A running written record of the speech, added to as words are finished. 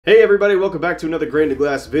Hey everybody, welcome back to another Grain to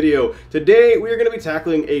Glass video. Today we are going to be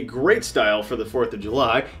tackling a great style for the 4th of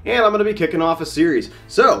July, and I'm going to be kicking off a series.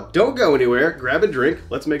 So don't go anywhere, grab a drink,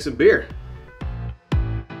 let's make some beer.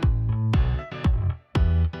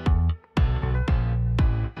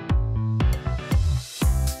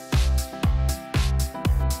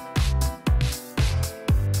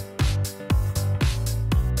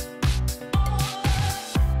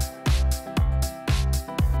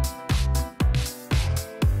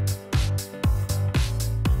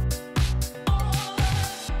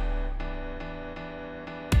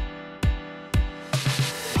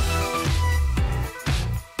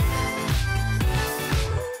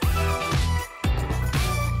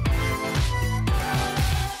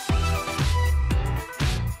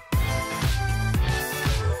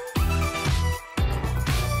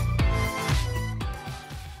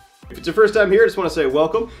 If it's your first time here, I just want to say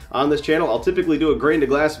welcome. On this channel, I'll typically do a grain to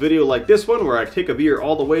glass video like this one, where I take a beer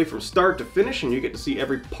all the way from start to finish, and you get to see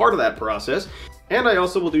every part of that process. And I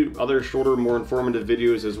also will do other shorter, more informative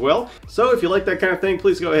videos as well. So if you like that kind of thing,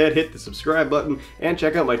 please go ahead, hit the subscribe button, and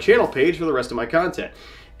check out my channel page for the rest of my content.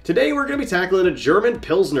 Today we're going to be tackling a German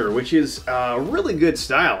Pilsner, which is a really good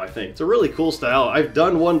style, I think. It's a really cool style. I've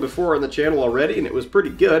done one before on the channel already, and it was pretty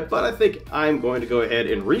good, but I think I'm going to go ahead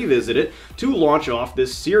and revisit it to launch off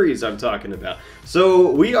this series I'm talking about. So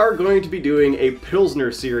we are going to be doing a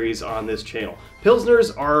Pilsner series on this channel.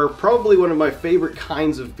 Pilsners are probably one of my favorite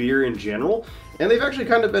kinds of beer in general, and they've actually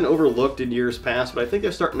kind of been overlooked in years past, but I think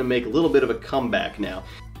they're starting to make a little bit of a comeback now.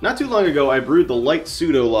 Not too long ago, I brewed the light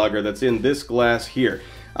pseudo lager that's in this glass here.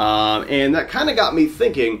 And that kind of got me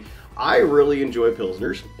thinking, I really enjoy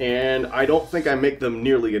Pilsners, and I don't think I make them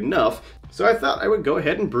nearly enough, so I thought I would go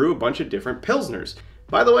ahead and brew a bunch of different Pilsners.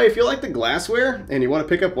 By the way, if you like the glassware and you want to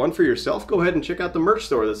pick up one for yourself, go ahead and check out the merch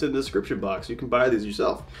store that's in the description box. You can buy these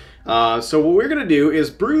yourself. So what we're going to do is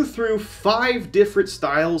brew through 5 different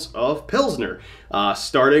styles of Pilsner,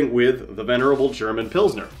 starting with the venerable German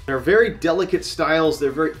Pilsner. They're very delicate styles,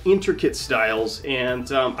 they're very intricate styles,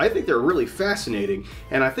 and I think they're really fascinating,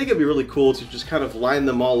 and I think it'd be really cool to just kind of line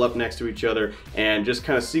them all up next to each other and just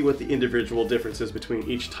kind of see what the individual differences between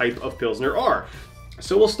each type of Pilsner are.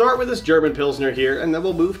 So we'll start with this German Pilsner here, and then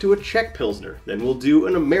we'll move to a Czech Pilsner. Then we'll do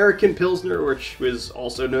an American Pilsner, which is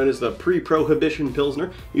also known as the Pre-prohibition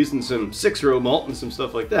Pilsner, using some 6-row malt and some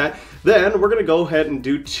stuff like that. Then we're going to go ahead and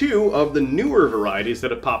do 2 of the newer varieties that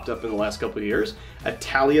have popped up in the last couple of years,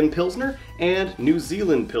 Italian Pilsner and New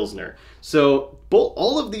Zealand Pilsner. So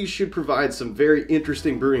all of these should provide some very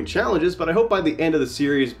interesting brewing challenges, but I hope by the end of the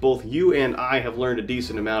series, both you and I have learned a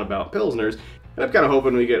decent amount about Pilsners. And I'm kind of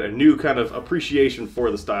hoping we get a new kind of appreciation for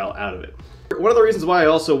the style out of it. One of the reasons why I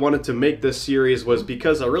also wanted to make this series was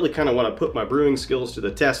because I really kind of want to put my brewing skills to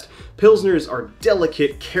the test. Pilsners are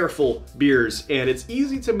delicate, careful beers, and it's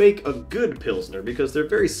easy to make a good Pilsner because they're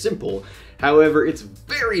very simple. However, it's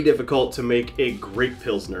very difficult to make a great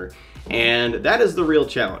Pilsner, and that is the real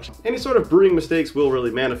challenge. Any sort of brewing mistakes will really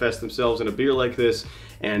manifest themselves in a beer like this,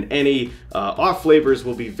 and any off flavors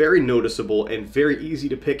will be very noticeable and very easy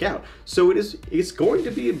to pick out. So it's going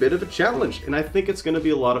to be a bit of a challenge, and I think it's going to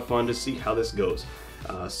be a lot of fun to see how this goes.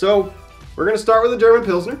 So we're going to start with the German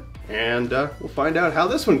Pilsner, and we'll find out how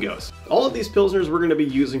this one goes. All of these Pilsners we're going to be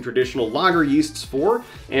using traditional lager yeasts for,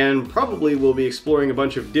 and probably we'll be exploring a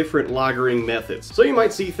bunch of different lagering methods. So you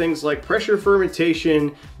might see things like pressure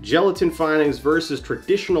fermentation, gelatin finings versus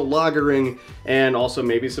traditional lagering, and also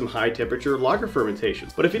maybe some high temperature lager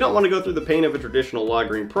fermentations. But if you don't want to go through the pain of a traditional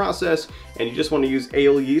lagering process, and you just want to use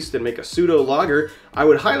ale yeast and make a pseudo lager, I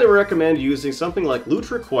would highly recommend using something like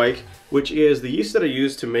Lutra, which is the yeast that I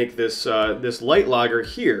used to make this this light lager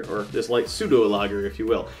here, or this light pseudo lager, if you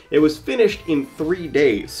will. It was finished in 3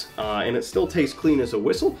 days, and it still tastes clean as a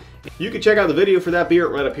whistle. You can check out the video for that beer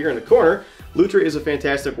right up here in the corner. Lutra is a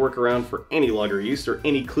fantastic workaround for any lager yeast, or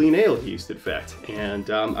any clean ale yeast, in fact. And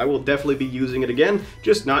I will definitely be using it again,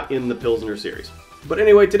 just not in the Pilsner series. But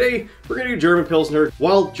anyway, today we're going to do German Pilsner.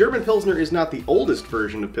 While German Pilsner is not the oldest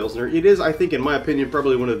version of Pilsner, it is, I think, in my opinion,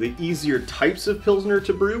 probably one of the easier types of Pilsner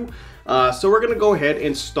to brew. So we're going to go ahead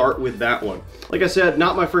and start with that one. Like I said,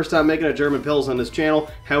 not my first time making a German Pils on this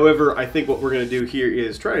channel. However, I think what we're going to do here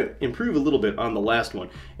is try to improve a little bit on the last one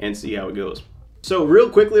and see how it goes. So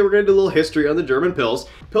real quickly, we're going to do a little history on the German Pils.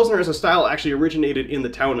 Pilsner as a style actually originated in the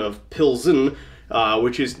town of Pilsen,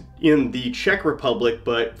 which is in the Czech Republic,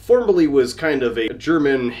 but formerly was kind of a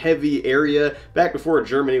German-heavy area, back before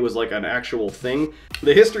Germany was like an actual thing.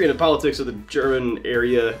 The history and the politics of the German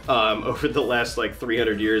area over the last like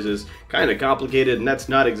 300 years is kind of complicated, and that's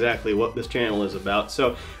not exactly what this channel is about.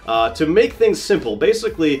 So to make things simple,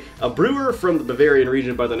 basically a brewer from the Bavarian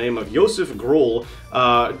region by the name of Josef Groll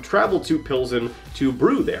traveled to Pilsen to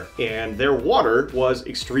brew there, and their water was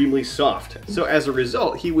extremely soft. So as a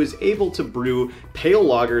result, he was able to brew pale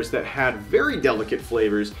lagers that had very delicate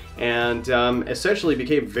flavors and essentially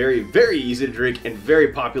became very, very easy to drink and very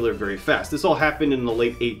popular very fast. This all happened in the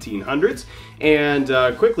late 1800s,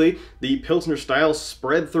 and quickly the Pilsner style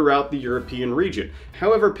spread throughout the European region.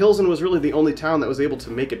 However, Pilsen was really the only town that was able to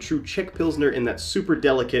make a true Czech Pilsner in that super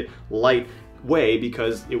delicate, light way,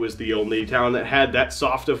 because it was the only town that had that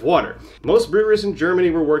soft of water. Most brewers in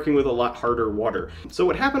Germany were working with a lot harder water. So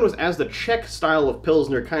what happened was, as the Czech style of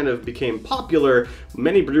Pilsner kind of became popular,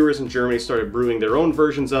 many brewers in Germany started brewing their own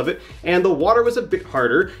versions of it, and the water was a bit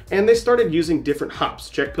harder, and they started using different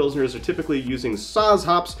hops. Czech Pilsners are typically using Saaz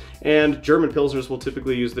hops, and German Pilsners will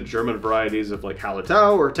typically use the German varieties of like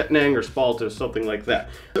Hallertau or Tettnang or Spalt or something like that.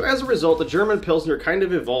 So as a result, the German Pilsner kind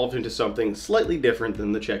of evolved into something slightly different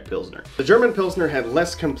than the Czech Pilsner. The German Pilsner had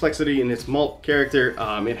less complexity in its malt character.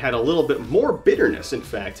 It had a little bit more bitterness, in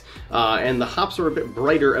fact, and the hops were a bit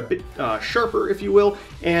brighter, a bit sharper, if you will,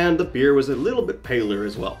 and the beer was a little bit paler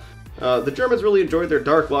as well. The Germans really enjoyed their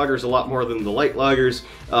dark lagers a lot more than the light lagers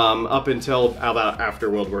up until about after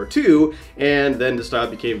World War II, and then the style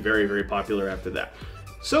became very, very popular after that.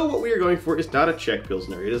 So what we are going for is not a Czech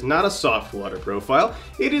Pilsner. It is not a soft water profile.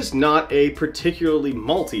 It is not a particularly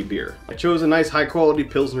malty beer. I chose a nice high quality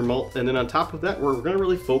Pilsner malt, and then on top of that, we're going to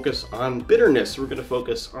really focus on bitterness. We're going to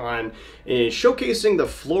focus on showcasing the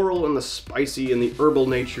floral and the spicy and the herbal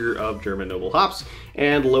nature of German noble hops,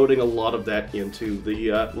 and loading a lot of that into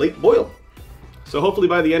the late boil. So hopefully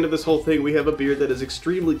by the end of this whole thing, we have a beer that is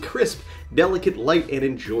extremely crisp, delicate, light, and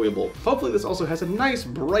enjoyable. Hopefully this also has a nice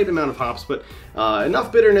bright amount of hops, but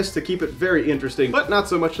enough bitterness to keep it very interesting, but not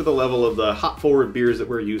so much to the level of the hop-forward beers that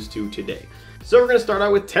we're used to today. So we're going to start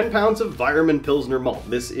out with 10 pounds of Weyermann Pilsner malt.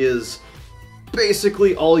 This is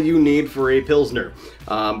basically all you need for a Pilsner.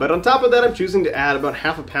 But on top of that, I'm choosing to add about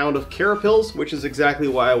half a pound of Carapils, which is exactly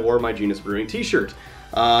why I wore my Genus Brewing t-shirt.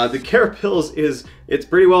 The Carapils it's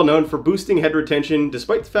pretty well known for boosting head retention,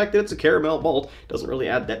 despite the fact that it's a caramel malt. It doesn't really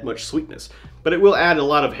add that much sweetness, but it will add a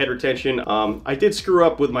lot of head retention. I did screw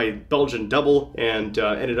up with my Belgian double and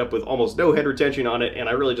ended up with almost no head retention on it, and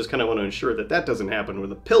I really just kind of want to ensure that that doesn't happen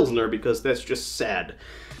with a Pilsner, because that's just sad.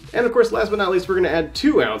 And of course, last but not least, we're going to add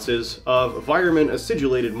 2 ounces of Weyermann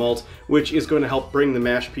acidulated malt, which is going to help bring the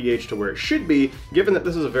mash pH to where it should be, given that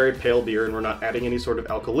this is a very pale beer and we're not adding any sort of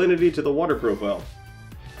alkalinity to the water profile.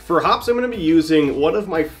 For hops, I'm going to be using one of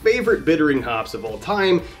my favorite bittering hops of all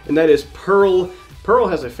time, and that is Pearl. Pearl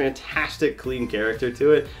has a fantastic clean character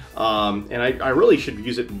to it, and I really should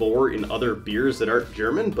use it more in other beers that aren't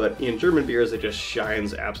German, but in German beers it just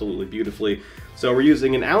shines absolutely beautifully. So we're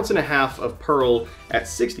using 1.5 ounces of Pearl at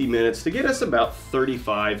 60 minutes to get us about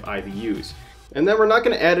 35 IBUs. And then we're not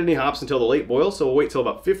going to add any hops until the late boil, so we'll wait till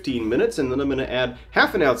about 15 minutes, and then I'm going to add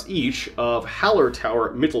half an ounce each of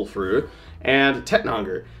Hallertauer Mittelfrüh and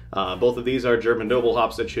Tettnanger. Both of these are German noble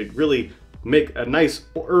hops that should really make a nice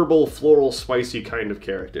herbal, floral, spicy kind of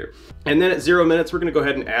character. And then at 0 minutes, we're going to go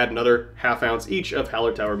ahead and add another half ounce each of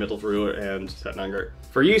Hallertauer Mittelfrüh and Tettnanger.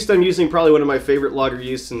 For yeast, I'm using probably one of my favorite lager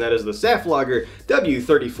yeasts, and that is the Saftlager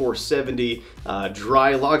W3470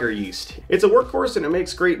 dry lager yeast. It's a workhorse and it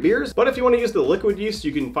makes great beers, but if you want to use the liquid yeast,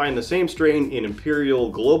 you can find the same strain in Imperial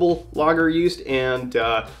Global Lager yeast and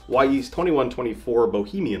Wyeast 2124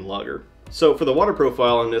 Bohemian Lager. So for the water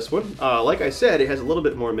profile on this one, like I said, it has a little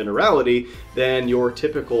bit more minerality than your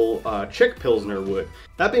typical Czech Pilsner would.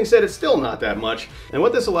 That being said, it's still not that much, and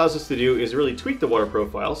what this allows us to do is really tweak the water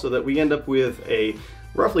profile so that we end up with a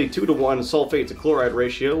roughly 2-to-1 sulfate to chloride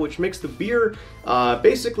ratio, which makes the beer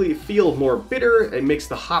basically feel more bitter. It makes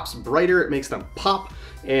the hops brighter, it makes them pop,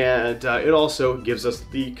 and it also gives us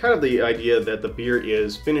the kind of the idea that the beer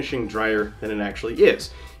is finishing drier than it actually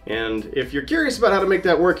is. And if you're curious about how to make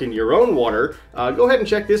that work in your own water, go ahead and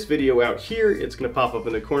check this video out here. It's going to pop up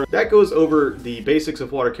in the corner. That goes over the basics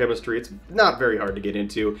of water chemistry. It's not very hard to get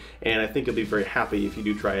into, and I think you'll be very happy if you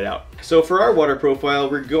do try it out. So for our water profile,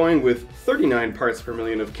 we're going with 39 parts per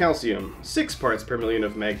million of calcium, 6 parts per million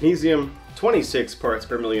of magnesium, 26 parts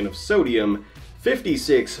per million of sodium,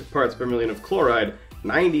 56 parts per million of chloride,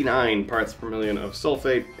 99 parts per million of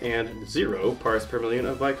sulfate, and 0 parts per million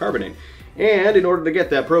of bicarbonate. And in order to get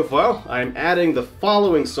that profile, I'm adding the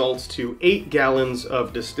following salts to 8 gallons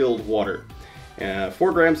of distilled water.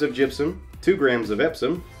 4 grams of gypsum, 2 grams of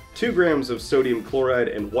Epsom, 2 grams of sodium chloride,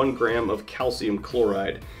 and 1 gram of calcium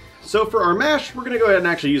chloride. So for our mash, we're going to go ahead and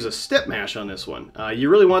actually use a step mash on this one. You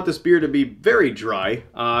really want this beer to be very dry,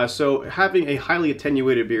 so having a highly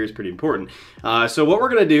attenuated beer is pretty important. So what we're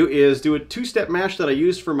going to do is do a 2-step mash that I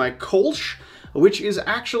used for my Kolsch, which is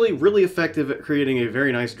actually really effective at creating a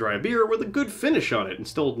very nice dry beer with a good finish on it, and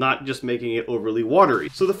still not just making it overly watery.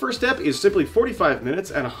 So the first step is simply 45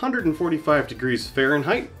 minutes at 145 degrees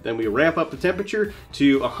Fahrenheit. Then we ramp up the temperature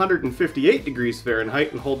to 158 degrees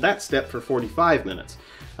Fahrenheit and hold that step for 45 minutes.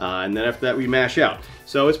 And then after that we mash out.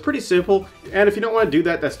 So it's pretty simple, and if you don't want to do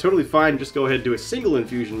that, that's totally fine. Just go ahead and do a single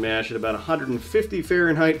infusion mash at about 150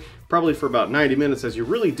 Fahrenheit, probably for about 90 minutes, as you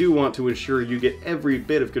really do want to ensure you get every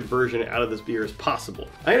bit of conversion out of this beer as possible.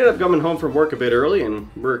 I ended up coming home from work a bit early, and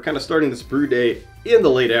we're kind of starting this brew day in the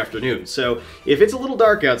late afternoon. So if it's a little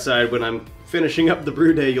dark outside when I'm finishing up the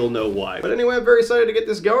brew day, you'll know why. But anyway, I'm very excited to get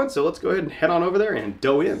this going, so let's go ahead and head on over there and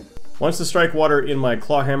dough in. Once the strike water in my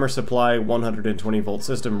clawhammer supply 120 volt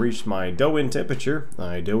system reached my dough in temperature,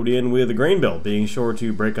 I doughed in with a grain bill, being sure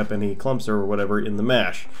to break up any clumps or whatever in the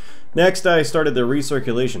mash. Next, I started the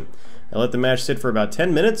recirculation. I let the mash sit for about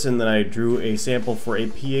 10 minutes, and then I drew a sample for a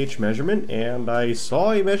pH measurement, and I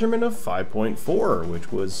saw a measurement of 5.4,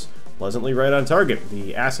 which was pleasantly right on target.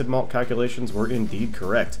 The acid malt calculations were indeed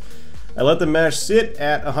correct. I let the mash sit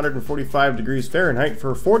at 145 degrees Fahrenheit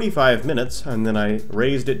for 45 minutes, and then I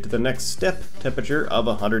raised it to the next step temperature of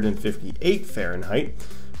 158 Fahrenheit.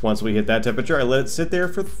 Once we hit that temperature, I let it sit there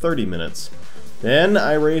for 30 minutes. Then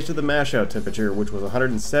I raised to the mash out temperature, which was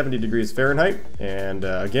 170 degrees Fahrenheit, and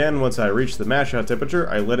again, once I reached the mash out temperature,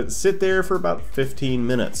 I let it sit there for about 15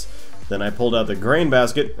 minutes. Then I pulled out the grain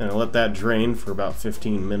basket, and I let that drain for about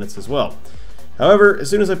 15 minutes as well. However, as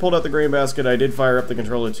soon as I pulled out the grain basket, I did fire up the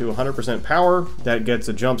controller to 100% power. That gets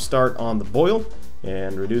a jump start on the boil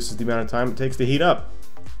and reduces the amount of time it takes to heat up.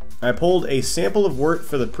 I pulled a sample of wort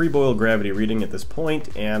for the pre-boil gravity reading at this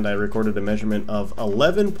point, and I recorded a measurement of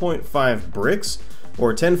 11.5 bricks, or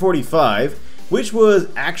 1045, which was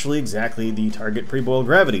actually exactly the target pre-boil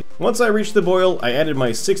gravity. Once I reached the boil, I added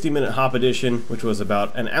my 60-minute hop addition, which was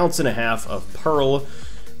about 1.5 ounces of pearl.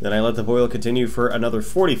 Then I let the boil continue for another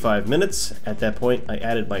 45 minutes. At that point, I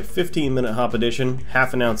added my 15-minute hop addition,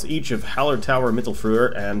 1/2 ounce each of Hallertauer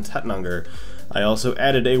Mittelfrüher and Tettnanger. I also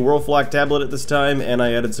added a Whirlfloc tablet at this time, and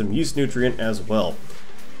I added some yeast nutrient as well.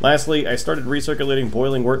 Lastly, I started recirculating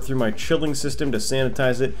boiling wort through my chilling system to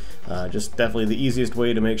sanitize it. Just definitely the easiest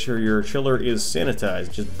way to make sure your chiller is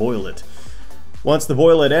sanitized, just boil it. Once the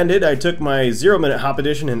boil had ended, I took my 0-minute hop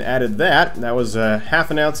addition and added that. That was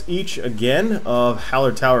 1/2 ounce each again of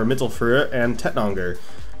Hallertauer Mittelfrüher and Tettnanger.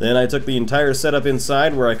 Then I took the entire setup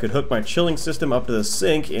inside where I could hook my chilling system up to the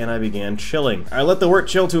sink, and I began chilling. I let the wort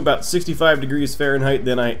chill to about 65 degrees Fahrenheit,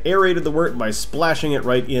 then I aerated the wort by splashing it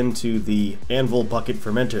right into the ANVIL bucket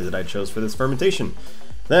fermenter that I chose for this fermentation.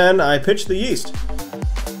 Then I pitched the yeast.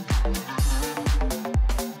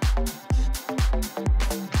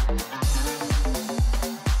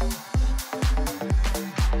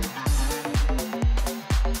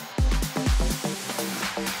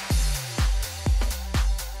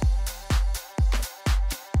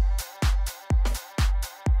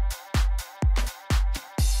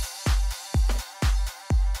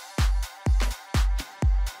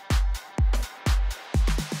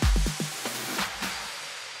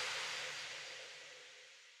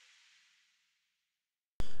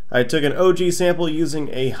 I took an OG sample using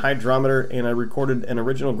a hydrometer, and I recorded an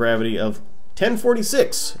original gravity of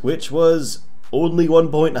 1046, which was only 1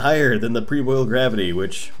 point higher than the pre-boil gravity,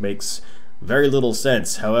 which makes very little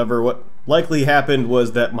sense. However, what likely happened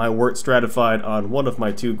was that my wort stratified on one of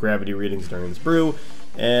my 2 gravity readings during this brew,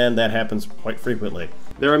 and that happens quite frequently.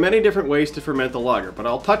 There are many different ways to ferment the lager, but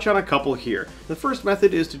I'll touch on a couple here. The first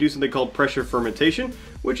method is to do something called pressure fermentation,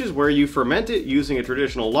 which is where you ferment it using a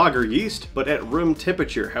traditional lager yeast, but at room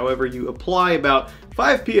temperature. However, you apply about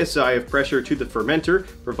 5 psi of pressure to the fermenter,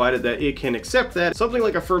 provided that it can accept that. Something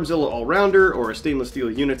like a FermZilla Allrounder or a stainless steel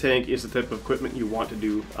unitank is the type of equipment you want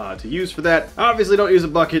to use for that. Obviously, don't use a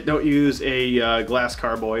bucket, don't use a glass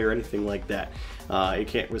carboy or anything like that. It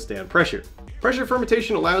can't withstand pressure. Pressure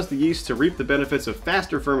fermentation allows the yeast to reap the benefits of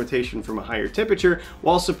faster fermentation from a higher temperature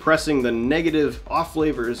while suppressing the negative off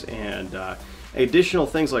flavors and additional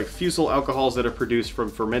things like fusel alcohols that are produced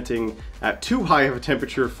from fermenting at too high of a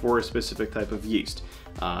temperature for a specific type of yeast.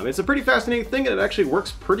 It's a pretty fascinating thing, and it actually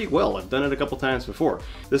works pretty well. I've done it a couple times before.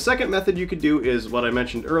 The second method you could do is what I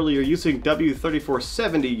mentioned earlier, using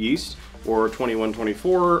W3470 yeast, or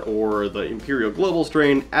 2124 or the Imperial Global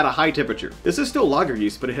strain at a high temperature. This is still lager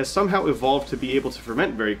yeast, but it has somehow evolved to be able to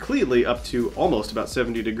ferment very cleanly up to almost about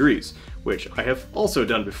 70 degrees, which I have also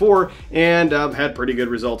done before and had pretty good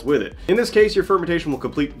results with it. In this case, your fermentation will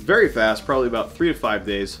complete very fast, probably about 3 to 5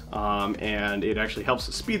 days, and it actually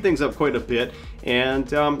helps speed things up quite a bit,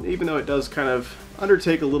 and even though it does kind of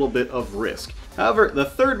undertake a little bit of risk. However, the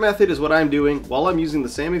third method is what I'm doing while I'm using the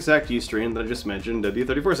same exact yeast strain that I just mentioned,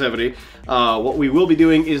 W3470. What we will be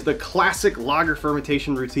doing is the classic lager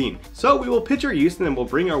fermentation routine. So we will pitch our yeast and then we'll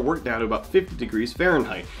bring our wort down to about 50 degrees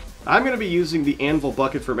Fahrenheit. I'm going to be using the ANVIL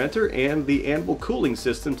bucket fermenter and the ANVIL cooling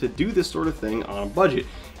system to do this sort of thing on a budget.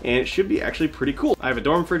 And it should be actually pretty cool. I have a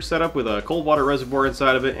dorm fridge set up with a cold water reservoir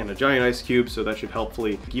inside of it and a giant ice cube, so that should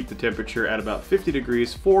helpfully keep the temperature at about 50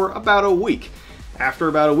 degrees for about a week. After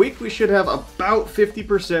about a week, we should have about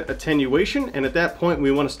 50% attenuation, and at that point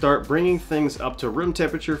we want to start bringing things up to room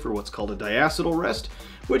temperature for what's called a diacetyl rest,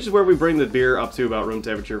 which is where we bring the beer up to about room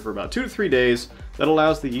temperature for about 2 to 3 days. That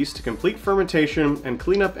allows the yeast to complete fermentation and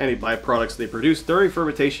clean up any byproducts they produce during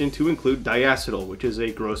fermentation, to include diacetyl, which is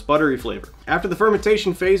a gross buttery flavor. After the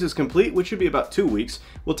fermentation phase is complete, which should be about 2 weeks,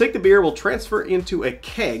 we'll take the beer, we'll transfer into a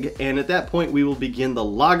keg, and at that point we will begin the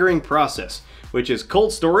lagering process, which is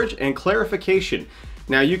cold storage and clarification.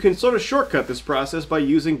 Now you can sort of shortcut this process by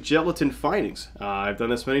using gelatin findings. I've done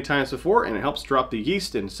this many times before, and it helps drop the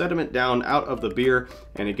yeast and sediment down out of the beer,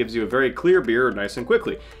 and it gives you a very clear beer nice and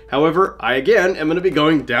quickly. However, I again am going to be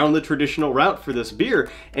going down the traditional route for this beer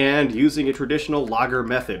and using a traditional lager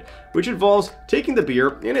method, which involves taking the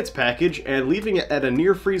beer in its package and leaving it at a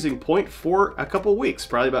near freezing point for a couple weeks,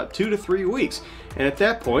 probably about 2 to 3 weeks. And at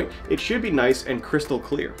that point, it should be nice and crystal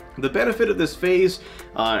clear. The benefit of this phase,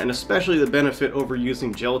 and especially the benefit over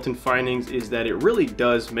using gelatin findings, is that it really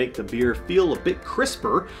does make the beer feel a bit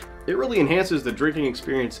crisper. It really enhances the drinking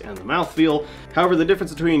experience and the mouthfeel. However, the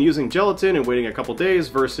difference between using gelatin and waiting a couple days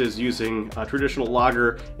versus using a traditional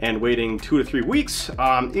lager and waiting 2 to 3 weeks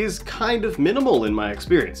is kind of minimal in my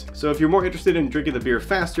experience. So if you're more interested in drinking the beer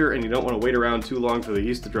faster and you don't want to wait around too long for the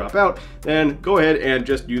yeast to drop out, then go ahead and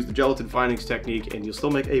just use the gelatin findings technique and you'll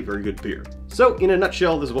still make a very good beer. So in a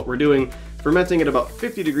nutshell, this is what we're doing. Fermenting at about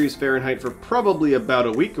 50 degrees Fahrenheit for probably about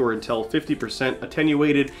a week or until 50%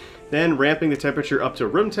 attenuated, then ramping the temperature up to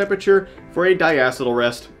room temperature for a diacetyl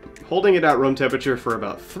rest, holding it at room temperature for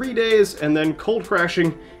about 3 days, and then cold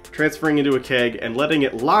crashing, transferring into a keg, and letting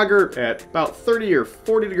it lager at about 30 or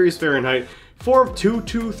 40 degrees Fahrenheit for 2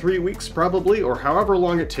 to 3 weeks probably, or however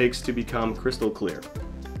long it takes to become crystal clear.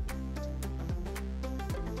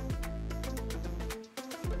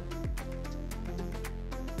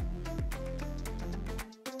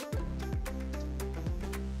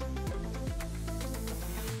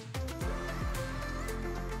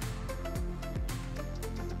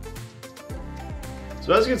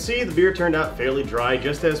 So as you can see, the beer turned out fairly dry,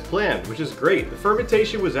 just as planned, which is great. The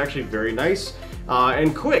fermentation was actually very nice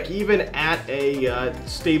and quick, even at a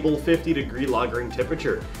stable 50-degree lagering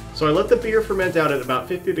temperature. So I let the beer ferment out at about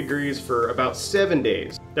 50 degrees for about 7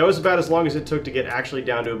 days. That was about as long as it took to get actually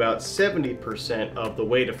down to about 70% of the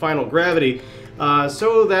way to final gravity.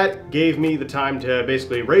 So that gave me the time to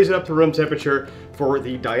basically raise it up to room temperature for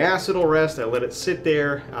the diacetyl rest. I let it sit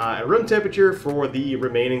there at room temperature for the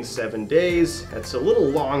remaining 7 days. That's a little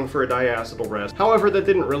long for a diacetyl rest. However, that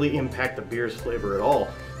didn't really impact the beer's flavor at all.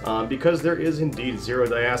 Because there is indeed 0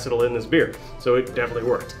 diacetyl in this beer, so it definitely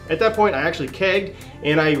worked. At that point, I actually kegged,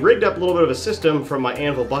 and I rigged up a little bit of a system from my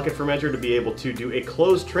ANVIL bucket fermenter to be able to do a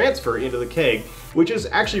closed transfer into the keg, which is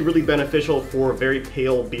actually really beneficial for very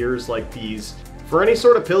pale beers like these. For any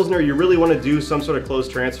sort of Pilsner, you really want to do some sort of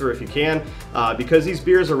closed transfer if you can, because these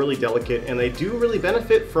beers are really delicate and they do really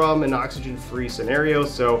benefit from an oxygen-free scenario,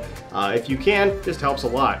 so if you can, it just helps a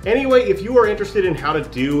lot. Anyway, if you are interested in how to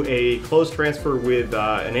do a closed transfer with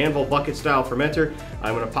an ANVIL bucket style fermenter,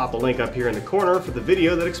 I'm going to pop a link up here in the corner for the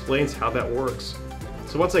video that explains how that works.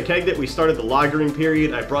 So once I kegged it, we started the lagering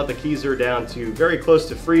period. I brought the keezer down to very close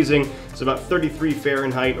to freezing, so about 33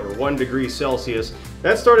 Fahrenheit or 1 degree Celsius.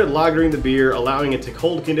 That started lagering the beer, allowing it to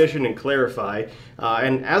cold condition and clarify.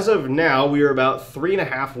 And as of now, we are about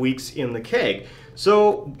 3.5 weeks in the keg.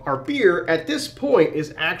 So our beer at this point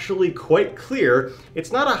is actually quite clear.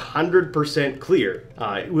 It's not 100% clear.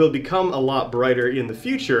 It will become a lot brighter in the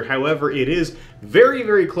future. However, it is very,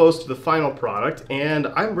 very close to the final product, and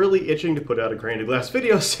I'm really itching to put out a grain to glass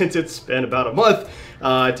video since it's been about a month.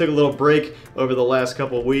 I took a little break over the last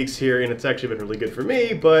couple of weeks here, and it's actually been really good for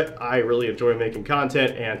me, but I really enjoy making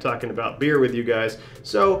content and talking about beer with you guys,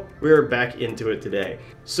 so we're back into it today.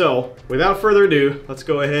 So, without further ado, let's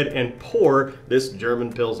go ahead and pour this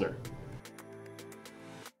German Pilsner.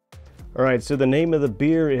 All right, so the name of the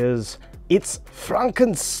beer is It's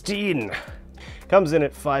Frankenstein. Comes in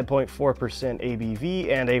at 5.4% ABV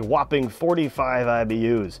and a whopping 45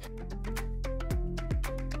 IBUs.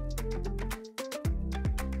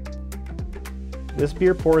 This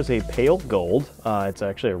beer pours a pale gold. It's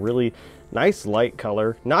actually a really nice light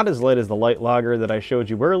color. Not as light as the light lager that I showed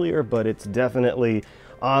you earlier, but it's definitely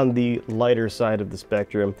on the lighter side of the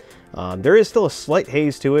spectrum. There is still a slight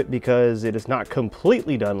haze to it because it is not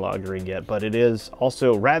completely done lagering yet, but it is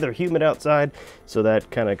also rather humid outside, so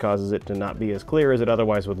that kind of causes it to not be as clear as it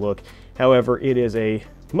otherwise would look. However, it is a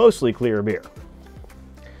mostly clear beer.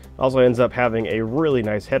 Also ends up having a really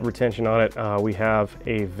nice head retention on it. We have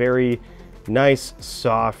a very nice,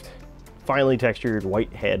 soft, finely textured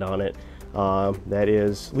white head on it that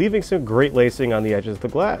is leaving some great lacing on the edges of the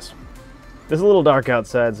glass. It's a little dark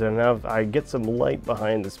outside, so now if I get some light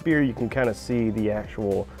behind this beer, you can kind of see the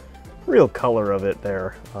actual real color of it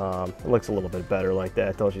there. It looks a little bit better like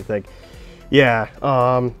that, don't you think? Yeah,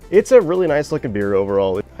 it's a really nice looking beer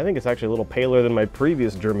overall. I think it's actually a little paler than my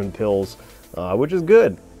previous German Pils, which is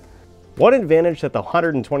good. One advantage that the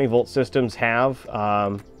 120 volt systems have,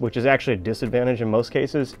 which is actually a disadvantage in most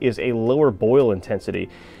cases, is a lower boil intensity.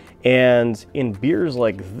 And in beers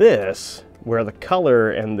like this, where the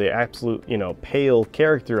color and the absolute, pale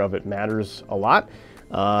character of it matters a lot,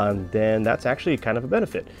 then that's actually kind of a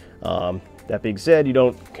benefit. That being said, you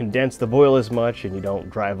don't condense the boil as much and you don't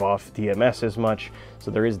drive off DMS as much, so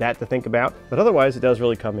there is that to think about. But otherwise, it does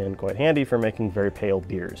really come in quite handy for making very pale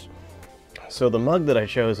beers. So the mug that I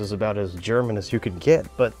chose is about as German as you could get,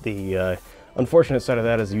 but the unfortunate side of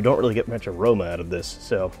that is you don't really get much aroma out of this,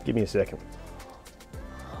 so give me a second.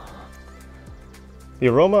 The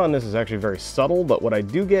aroma on this is actually very subtle, but what I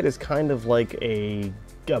do get is kind of like a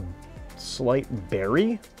slight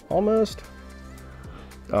berry, almost.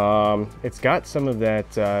 It's got some of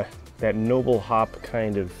that that noble hop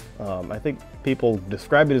kind of, I think people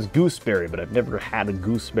describe it as gooseberry, but I've never had a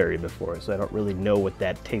gooseberry before, so I don't really know what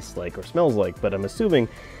that tastes like or smells like, but I'm assuming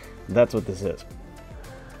that's what this is,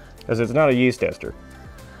 because it's not a yeast ester.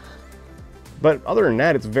 But other than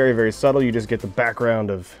that, it's very, very subtle. You just get the background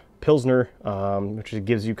of Pilsner, which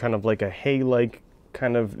gives you kind of like a hay-like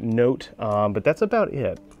kind of note, but that's about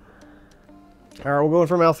it. All right, we're going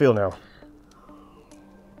for mouthfeel now.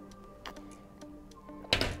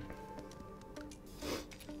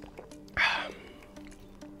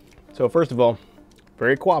 So first of all,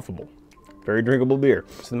 very quaffable, very drinkable beer.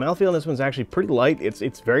 So the mouthfeel on this one's actually pretty light.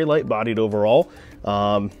 It's very light-bodied overall.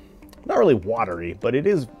 Not really watery, but it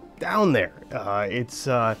is down there. It's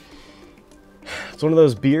one of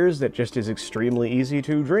those beers that just is extremely easy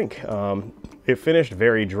to drink. It finished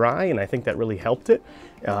very dry, and I think that really helped it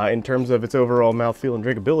in terms of its overall mouthfeel and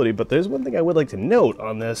drinkability. But there's one thing I would like to note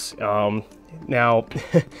on this. Now,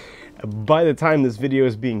 by the time this video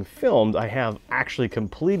is being filmed, I have actually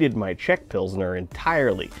completed my Czech Pilsner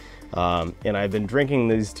entirely. And I've been drinking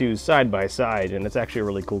these two side by side, and it's actually a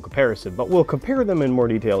really cool comparison, but we'll compare them in more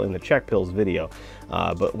detail in the Czech Pils video.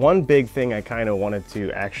 But one big thing I kind of wanted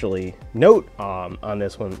to actually note on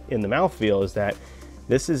this one in the mouthfeel is that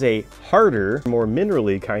this is a harder, more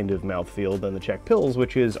minerally kind of mouthfeel than the Czech Pils,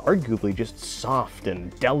 which is arguably just soft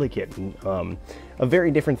and delicate and a very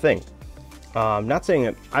different thing. Not saying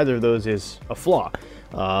that either of those is a flaw.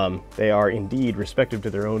 They are indeed respective to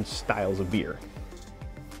their own styles of beer.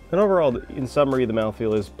 And overall, in summary, the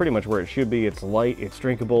mouthfeel is pretty much where it should be. It's light, it's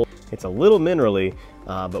drinkable, it's a little minerally,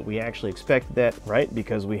 but we actually expected that, right?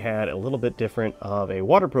 Because we had a little bit different of a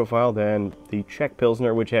water profile than the Czech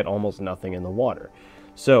Pilsner, which had almost nothing in the water.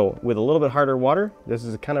 So with a little bit harder water, this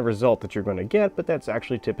is the kind of result that you're going to get, but that's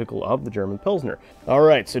actually typical of the German Pilsner. All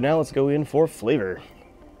right, so now let's go in for flavor.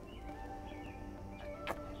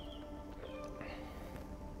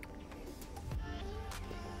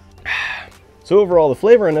 So overall, the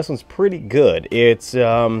flavor on this one's pretty good. It's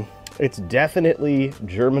definitely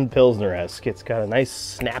German Pilsner-esque. It's got a nice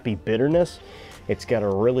snappy bitterness. It's got a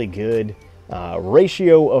really good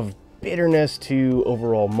ratio of bitterness to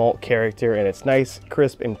overall malt character, and it's nice,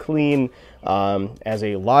 crisp, and clean, as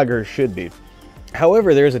a lager should be.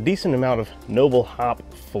 However, there's a decent amount of noble hop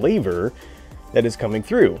flavor that is coming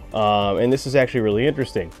through, and this is actually really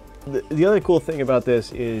interesting. The other cool thing about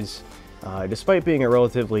this is, despite being a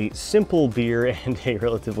relatively simple beer and a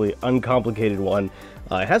relatively uncomplicated one,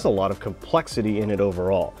 it has a lot of complexity in it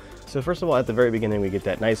overall. So first of all, at the very beginning, we get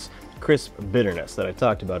that nice crisp bitterness that I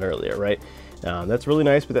talked about earlier, right? That's really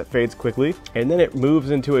nice, but that fades quickly. And then it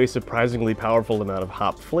moves into a surprisingly powerful amount of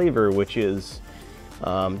hop flavor, which is,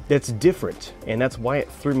 that's different. And that's why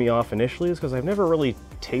it threw me off initially, is because I've never really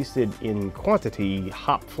tasted in quantity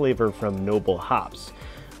hop flavor from noble hops.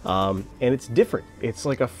 And it's different. It's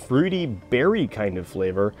like a fruity berry kind of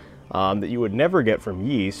flavor that you would never get from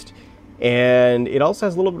yeast. And it also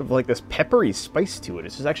has a little bit of like this peppery spice to it.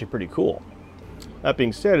 It's just actually pretty cool. That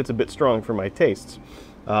being said, it's a bit strong for my tastes.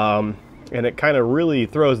 And it kind of really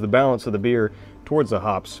throws the balance of the beer towards the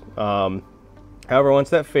hops. However, once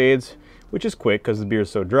that fades, which is quick because the beer is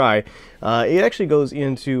so dry, it actually goes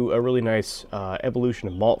into a really nice evolution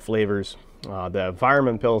of malt flavors. The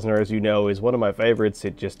Zealand Pilsner, as you know, is one of my favorites.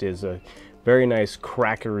 It just is a very nice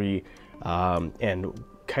crackery and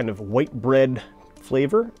kind of white bread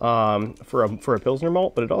flavor for a Pilsner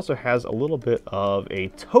malt, but it also has a little bit of a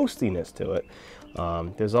toastiness to it.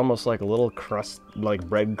 There's almost like a little crust, like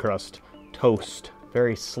bread crust toast,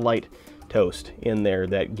 very slight toast in there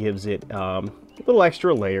that gives it a little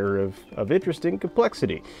extra layer of interesting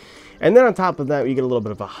complexity. And then on top of that, you get a little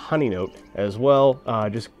bit of a honey note as well.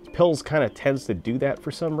 Just Pils kind of tends to do that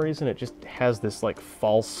for some reason. It just has this like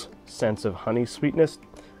false sense of honey sweetness.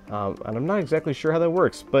 And I'm not exactly sure how that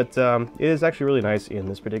works, but it is actually really nice in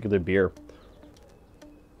this particular beer.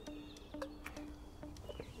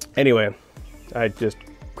 Anyway, I just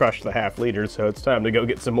crushed the half liter, so it's time to go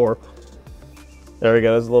get some more. There we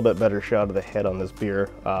go. There's a little bit better shot of the head on this beer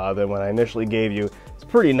than when I initially gave you. It's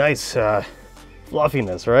pretty nice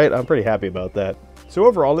fluffiness, right? I'm pretty happy about that. So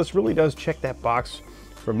overall, this really does check that box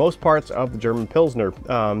for most parts of the German Pilsner.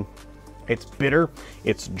 It's bitter,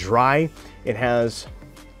 it's dry, it has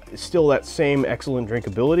still that same excellent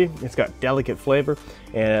drinkability. It's got delicate flavor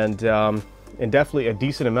and definitely a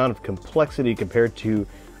decent amount of complexity compared to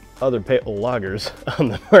other pale lagers on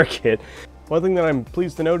the market. One thing that I'm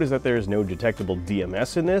pleased to note is that there is no detectable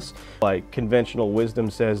DMS in this. Like conventional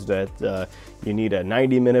wisdom says that you need a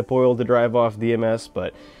 90-minute boil to drive off DMS,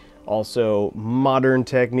 but also modern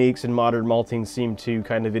techniques and modern malting seem to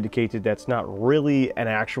kind of indicate that that's not really an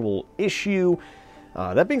actual issue.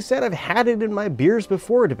 That being said, I've had it in my beers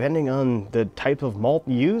before. Depending on the type of malt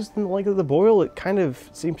used and the length of the boil, it kind of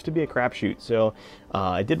seems to be a crapshoot. So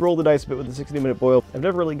I did roll the dice a bit with the 60-minute boil. I've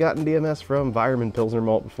never really gotten DMS from Zealand Pilsner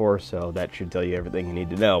malt before, so that should tell you everything you need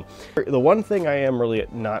to know. The one thing I am really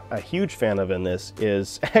not a huge fan of in this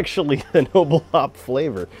is actually the noble hop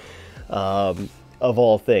flavor of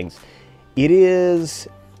all things. It is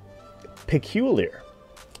peculiar.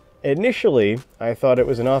 Initially, I thought it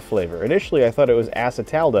was an off flavor. Initially, I thought it was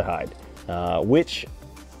acetaldehyde, which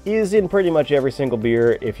is in pretty much every single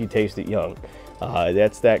beer if you taste it young.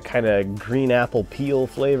 That's that kind of green apple peel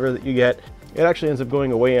flavor that you get. It actually ends up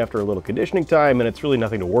going away after a little conditioning time, and it's really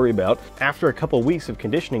nothing to worry about. After a couple weeks of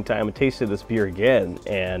conditioning time, I tasted this beer again,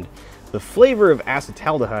 and the flavor of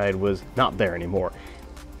acetaldehyde was not there anymore.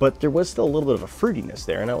 But there was still a little bit of a fruitiness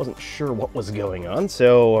there, and I wasn't sure what was going on,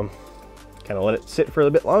 so kind of let it sit for a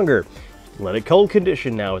bit longer. Let it cold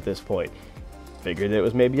condition now at this point. Figured it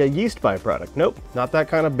was maybe a yeast byproduct. Nope, not that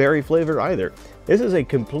kind of berry flavor either. This is a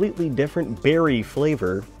completely different berry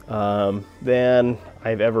flavor than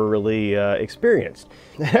I've ever really experienced.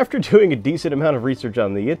 After doing a decent amount of research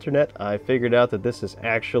on the internet, I figured out that this is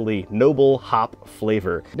actually noble hop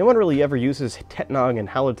flavor. No one really ever uses Tettnang and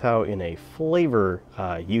Hallertau in a flavor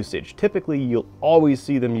usage. Typically, you'll always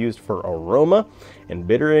see them used for aroma and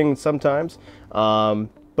bittering sometimes,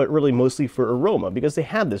 but really mostly for aroma because they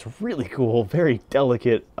have this really cool, very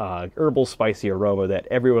delicate herbal spicy aroma that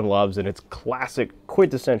everyone loves, and it's classic,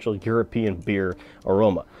 quintessential European beer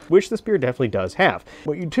aroma, which this beer definitely does have.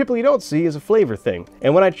 What you typically don't see is a flavor thing.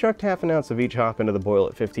 And when I chucked half an ounce of each hop into the boil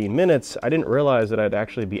at 15 minutes, I didn't realize that I'd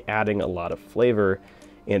actually be adding a lot of flavor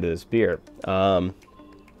into this beer,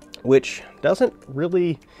 which doesn't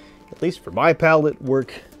really, at least for my palate,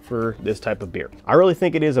 work for this type of beer. I really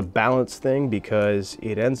think it is a balance thing because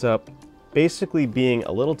it ends up basically being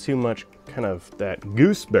a little too much kind of that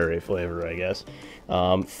gooseberry flavor, I guess,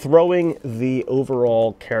 throwing the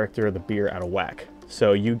overall character of the beer out of whack.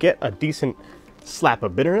 So you get a decent slap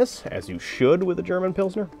of bitterness, as you should with a German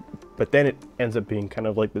Pilsner, but then it ends up being kind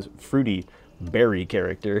of like this fruity berry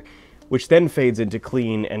character, which then fades into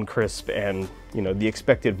clean and crisp and, you know, the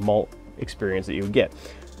expected malt experience that you would get.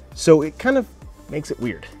 So it kind of makes it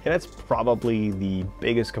weird, and that's probably the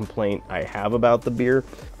biggest complaint I have about the beer.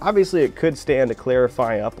 Obviously, it could stand to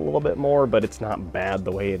clarify up a little bit more, but it's not bad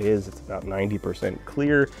the way it is. It's about 90%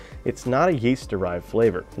 clear. It's not a yeast-derived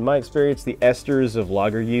flavor. In my experience, the esters of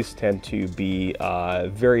lager yeast tend to be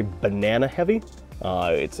very banana-heavy.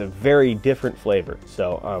 It's a very different flavor,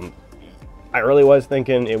 so I really was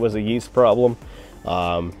thinking it was a yeast problem.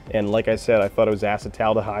 And like I said, I thought it was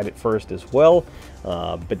acetaldehyde at first as well,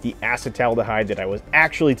 but the acetaldehyde that I was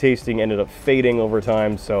actually tasting ended up fading over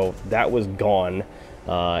time, so that was gone.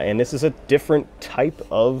 And this is a different type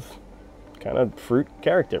of kind of fruit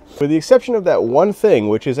character. With the exception of that one thing,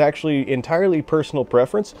 which is actually entirely personal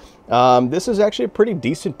preference, this is actually a pretty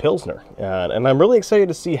decent Pilsner. And I'm really excited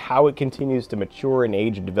to see how it continues to mature and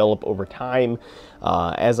age and develop over time,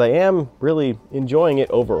 as I am really enjoying it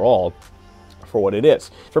overall for what it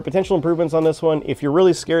is. For potential improvements on this one, if you're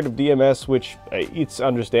really scared of DMS, which it's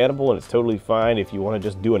understandable and it's totally fine, if you want to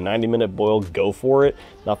just do a 90-minute boil, go for it.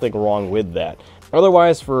 Nothing wrong with that.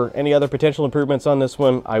 Otherwise, for any other potential improvements on this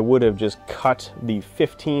one, I would have just cut the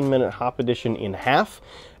 15-minute hop addition in half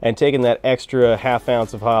and taken that extra ½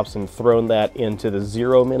 ounce of hops and thrown that into the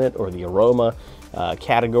 0-minute or the aroma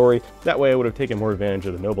category. That way I would have taken more advantage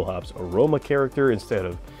of the noble hops aroma character instead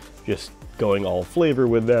of just going all flavor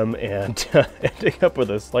with them and ending up with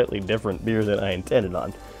a slightly different beer than I intended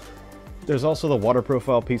on. There's also the water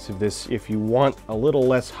profile piece of this. If you want a little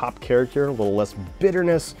less hop character, a little less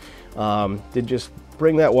bitterness, then just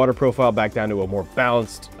bring that water profile back down to a more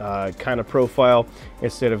balanced kind of profile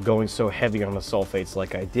instead of going so heavy on the sulfates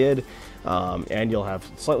like I did, and you'll have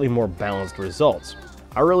slightly more balanced results.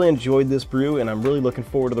 I really enjoyed this brew, and I'm really looking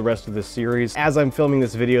forward to the rest of this series. As I'm filming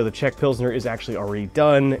this video, the Czech Pilsner is actually already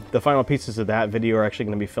done. The final pieces of that video are actually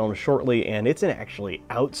going to be filmed shortly, and it's an actually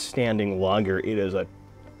outstanding lager. It is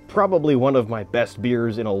probably one of my best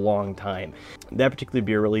beers in a long time. That particular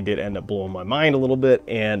beer really did end up blowing my mind a little bit,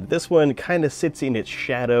 and this one kind of sits in its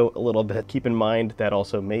shadow a little bit. Keep in mind that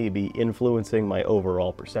also may be influencing my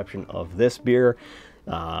overall perception of this beer.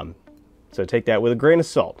 So take that with a grain of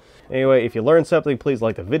salt. Anyway, if you learned something, please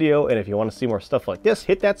like the video, and if you want to see more stuff like this,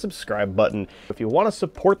 hit that subscribe button. If you want to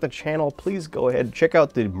support the channel, please go ahead and check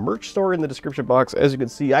out the merch store in the description box. As you can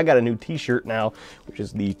see, I got a new t-shirt now, which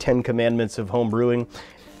is the 10 Commandments of Home Brewing.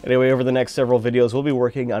 Anyway, over the next several videos, we'll be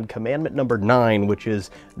working on commandment number 9, which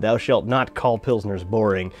is thou shalt not call Pilsners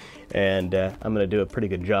boring. And I'm going to do a pretty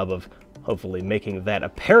good job of hopefully making that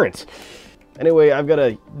apparent. Anyway, I've got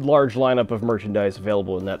a large lineup of merchandise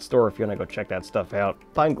available in that store if you want to go check that stuff out.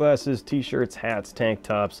 Pint glasses, t-shirts, hats, tank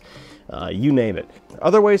tops, you name it.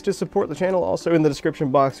 Other ways to support the channel, also in the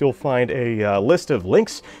description box, you'll find a list of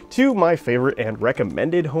links to my favorite and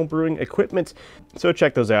recommended homebrewing equipment. So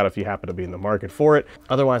check those out if you happen to be in the market for it.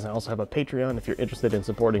 Otherwise, I also have a Patreon if you're interested in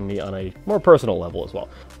supporting me on a more personal level as well.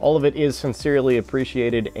 All of it is sincerely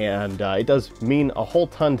appreciated, and it does mean a whole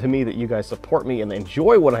ton to me that you guys support me and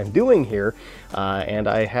enjoy what I'm doing here. And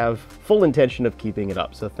I have full intention of keeping it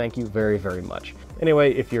up, so thank you very, very much.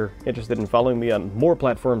 Anyway, if you're interested in following me on more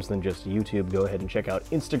platforms than just YouTube, go ahead and check out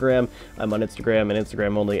Instagram. I'm on Instagram and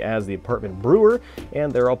Instagram only as The Apartment Brewer,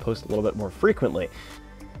 and there I'll post a little bit more frequently.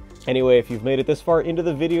 Anyway, if you've made it this far into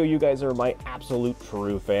the video, you guys are my absolute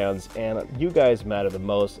true fans, and you guys matter the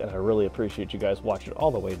most, and I really appreciate you guys watching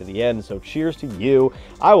all the way to the end, so cheers to you.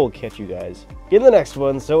 I will catch you guys in the next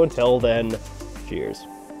one, so until then, cheers.